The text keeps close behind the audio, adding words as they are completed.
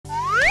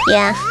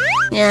Yeah.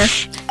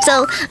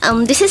 So,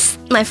 this is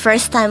my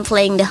first time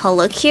playing the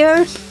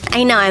HoloCure.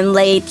 I know I'm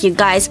late. You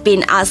guys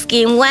been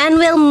asking when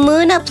will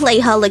Moona play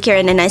HoloCure,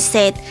 and then I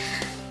said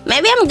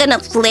maybe I'm gonna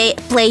play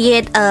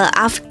it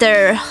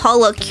after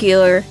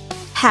HoloCure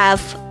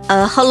have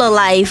a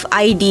Hololive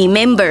ID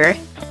member.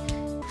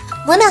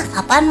 Moona,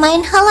 kapan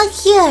main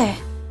HoloCure?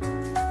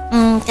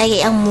 Kayak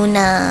yang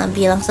Moona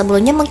bilang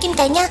sebelumnya, mungkin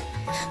kayaknya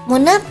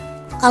Moona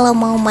kalau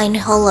mau main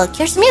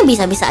HoloCure sebenarnya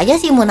bisa-bisa aja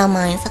sih Moona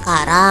main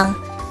sekarang.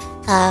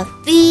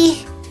 Tapi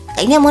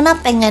kayaknya Moona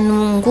pengen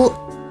nunggu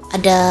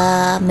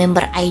ada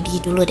member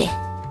ID dulu deh,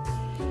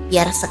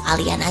 biar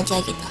sekalian aja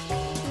gitu.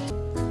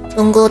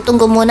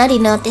 Tunggu Moona di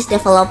notice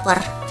developer.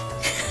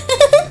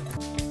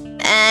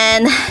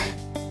 And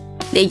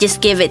they just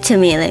give it to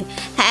me like,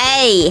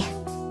 hey,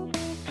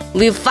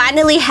 we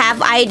finally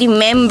have ID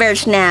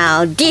members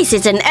now. This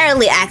is an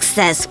early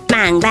access.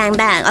 Bang, bang,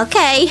 bang.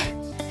 Okay,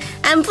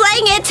 I'm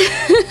playing it.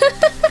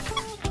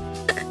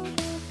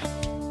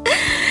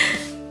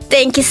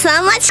 Thank you so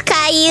much,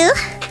 Caillou.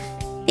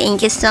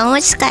 Thank you so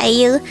much,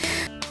 Caillou.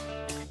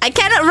 I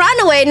cannot run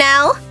away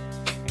now.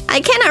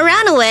 I cannot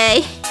run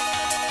away.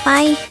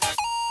 Bye.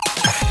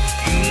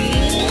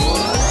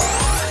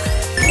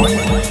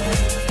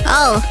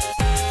 Oh.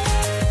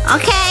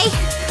 Okay.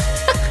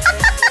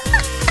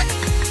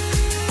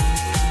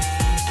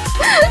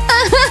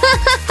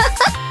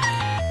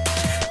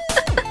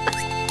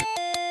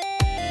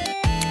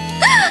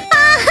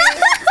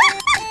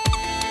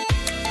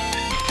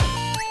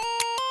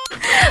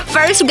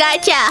 First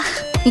gacha.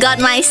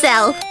 Got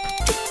myself.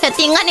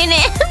 Settingan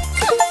ini.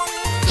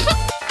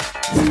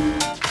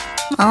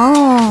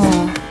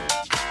 Oh.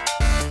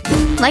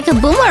 Like a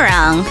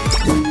boomerang.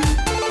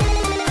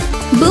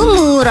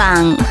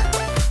 Boomerang.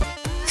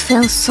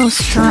 Feels so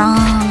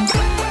strong.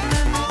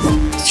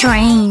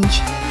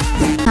 Strange.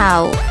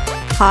 How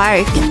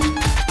hard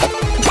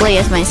to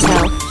play as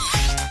myself.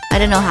 I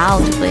don't know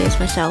how to play as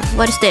myself.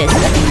 What is this?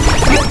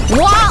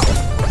 Wow!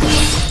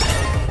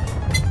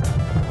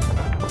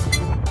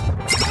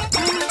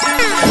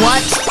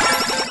 What?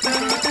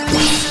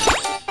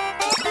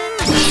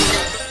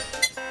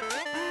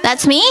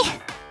 That's me?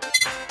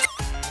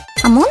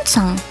 A moon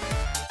song.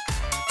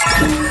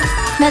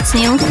 That's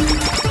new.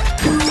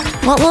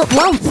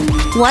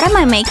 What am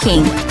I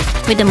making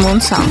with the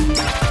moon song?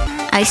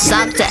 I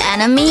suck the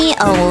enemy?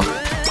 Oh,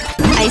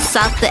 I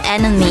suck the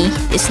enemy.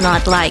 It's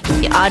not like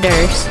the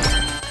others.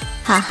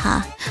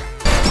 Haha.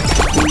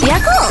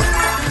 Yago!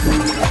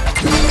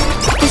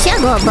 Is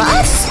Yago a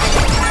boss?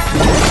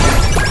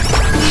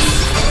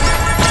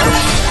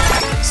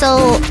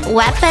 So,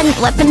 weapon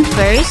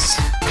first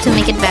to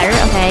make it better,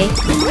 okay?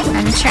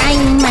 I'm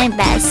trying my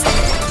best.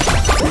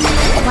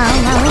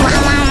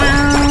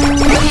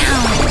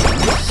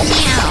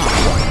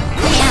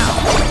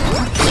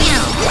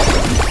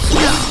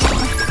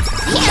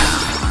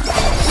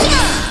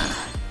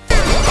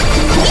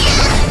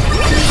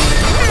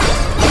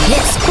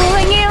 It's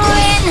pouring you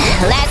in.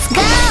 Let's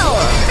go.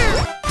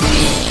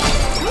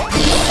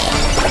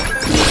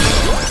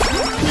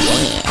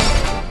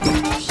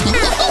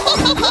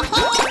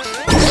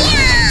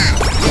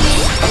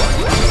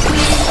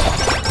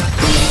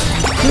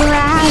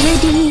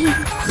 Gravity.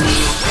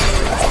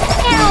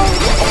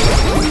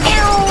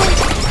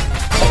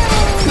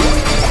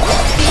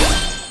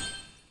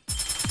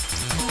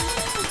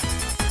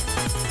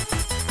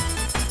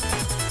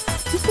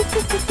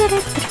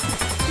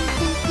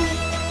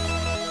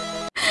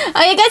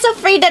 Are you guys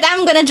afraid that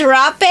I'm gonna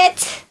drop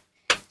it?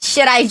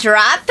 Should I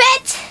drop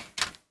it?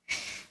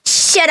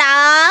 Should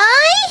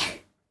I?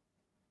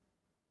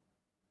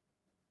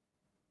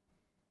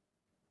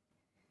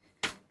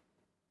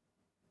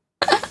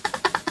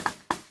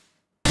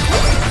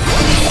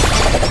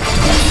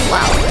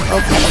 Wow,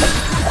 okay.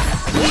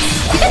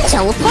 You can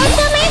teleport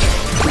to me?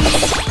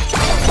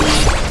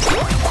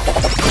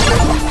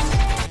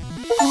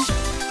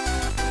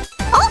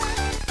 Oh!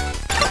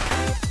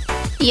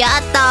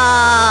 Yatta!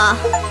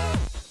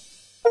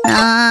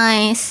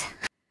 Nice.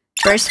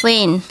 First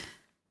win.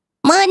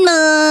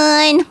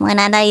 Moon!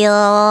 Mana da yo?